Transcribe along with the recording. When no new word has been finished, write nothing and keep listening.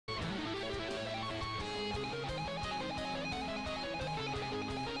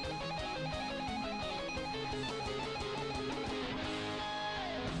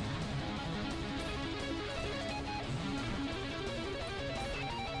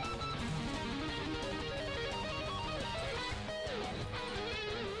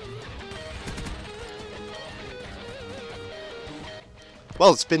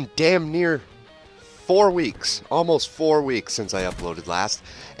Well, it's been damn near 4 weeks, almost 4 weeks since I uploaded last,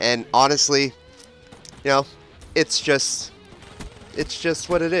 and honestly, you know, it's just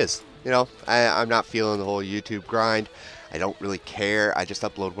what it is. You know, I'm not feeling the whole YouTube grind. I don't really care. I just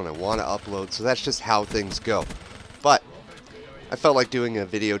upload when I want to upload, so that's just how things go. But I felt like doing a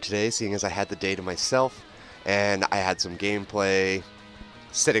video today, seeing as I had the day to myself, and I had some gameplay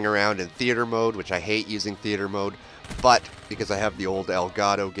sitting around in theater mode, which I hate using theater mode, but because I have the old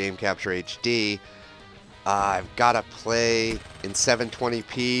Elgato Game Capture HD, I've got to play in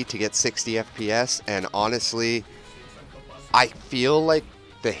 720p to get 60 FPS, and honestly, I feel like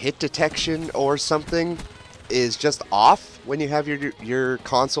the hit detection or something is just off when you have your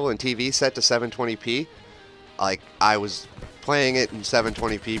console and TV set to 720p. Like, I was playing it in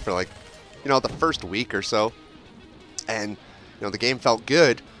 720p for, like, you know, the first week or so, and you know, the game felt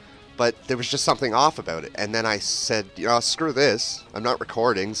good, but there was just something off about it. And then I said, you know, screw this. I'm not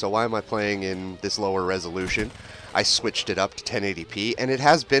recording, so why am I playing in this lower resolution? I switched it up to 1080p, and it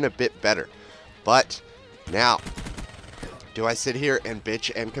has been a bit better. But now, do I sit here and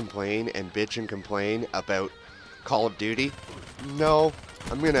bitch and complain about Call of Duty? No.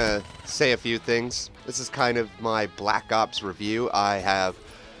 I'm going to say a few things. This is kind of my Black Ops review. I have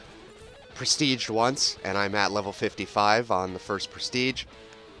prestiged once, and I'm at level 55 on the first prestige,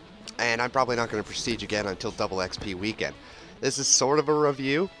 and I'm probably not going to prestige again until double XP weekend. This is sort of a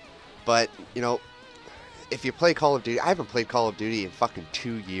review, but you know, if you play Call of Duty, I haven't played Call of Duty in fucking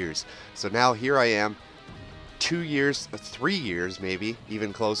 2 years, so now here I am, 2 years, 3 years maybe,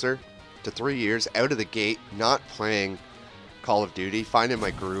 even closer to 3 years out of the gate, not playing Call of Duty, finding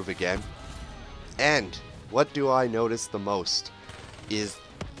my groove again. And what do I notice the most is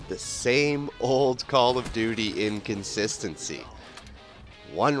the same old Call of Duty inconsistency.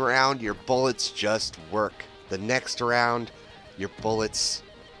 One round, your bullets just work. The next round, your bullets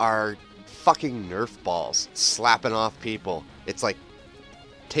are fucking Nerf balls, slapping off people. It's like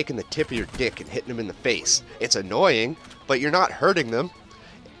taking the tip of your dick and hitting them in the face. It's annoying, but you're not hurting them.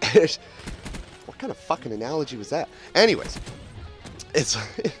 What kind of fucking analogy was that? Anyways, it's...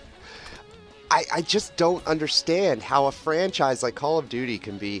 I just don't understand how a franchise like Call of Duty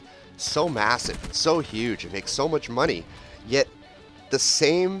can be so massive, so huge, and make so much money, yet the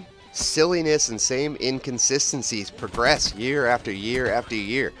same silliness and same inconsistencies progress year after year after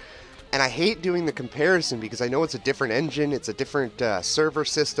year. And I hate doing the comparison because I know it's a different engine, it's a different server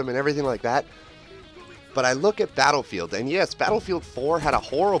system and everything like that. But I look at Battlefield, and yes, Battlefield 4 had a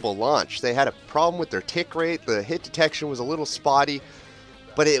horrible launch. They had a problem with their tick rate, the hit detection was a little spotty,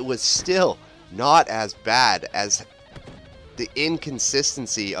 but it was still not as bad as the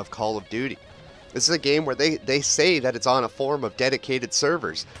inconsistency of Call of Duty. This is a game where they say that it's on a form of dedicated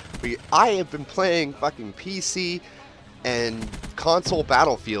servers. I have been playing fucking PC and console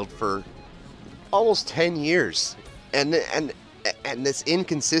Battlefield for almost 10 years. And this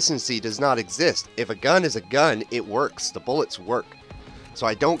inconsistency does not exist. If a gun is a gun, it works. The bullets work. So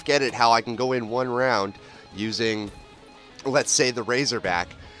I don't get it how I can go in one round using, let's say, the Razorback,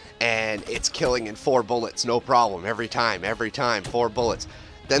 and it's killing in 4 bullets, no problem, every time, 4 bullets.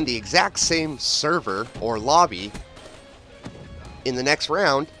 Then the exact same server or lobby in the next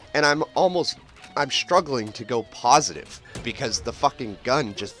round, and I'm struggling to go positive because the fucking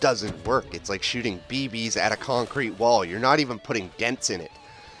gun just doesn't work. It's like shooting BBs at a concrete wall. You're not even putting dents in it.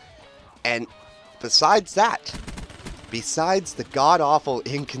 And besides that, besides the god-awful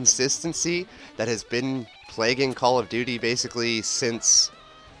inconsistency that has been plaguing Call of Duty basically since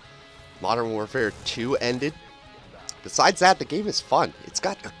Modern Warfare 2 ended, besides that, the game is fun. It's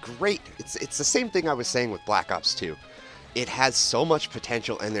got a great... It's the same thing I was saying with Black Ops 2. It has so much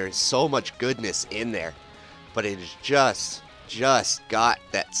potential and there is so much goodness in there. But it is just got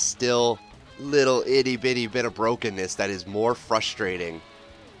that still little itty bitty bit of brokenness that is more frustrating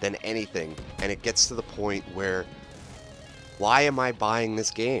than anything. And it gets to the point where, why am I buying this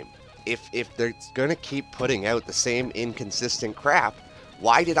game? If they're gonna keep putting out the same inconsistent crap,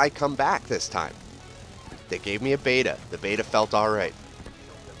 why did I come back this time? They gave me a beta. The beta felt alright.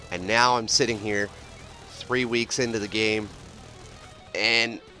 And now I'm sitting here 3 weeks into the game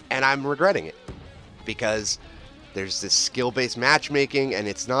and I'm regretting it. Because there's this skill-based matchmaking and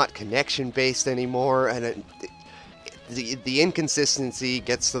it's not connection-based anymore, and the inconsistency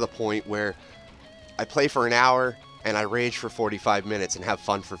gets to the point where I play for an hour and I rage for 45 minutes and have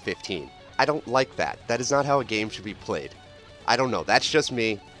fun for 15. I don't like that. That is not how a game should be played. I don't know. That's just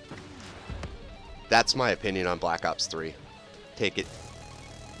me. That's my opinion on Black Ops 3. Take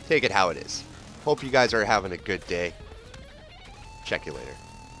it how it is. Hope you guys are having a good day. Check you later.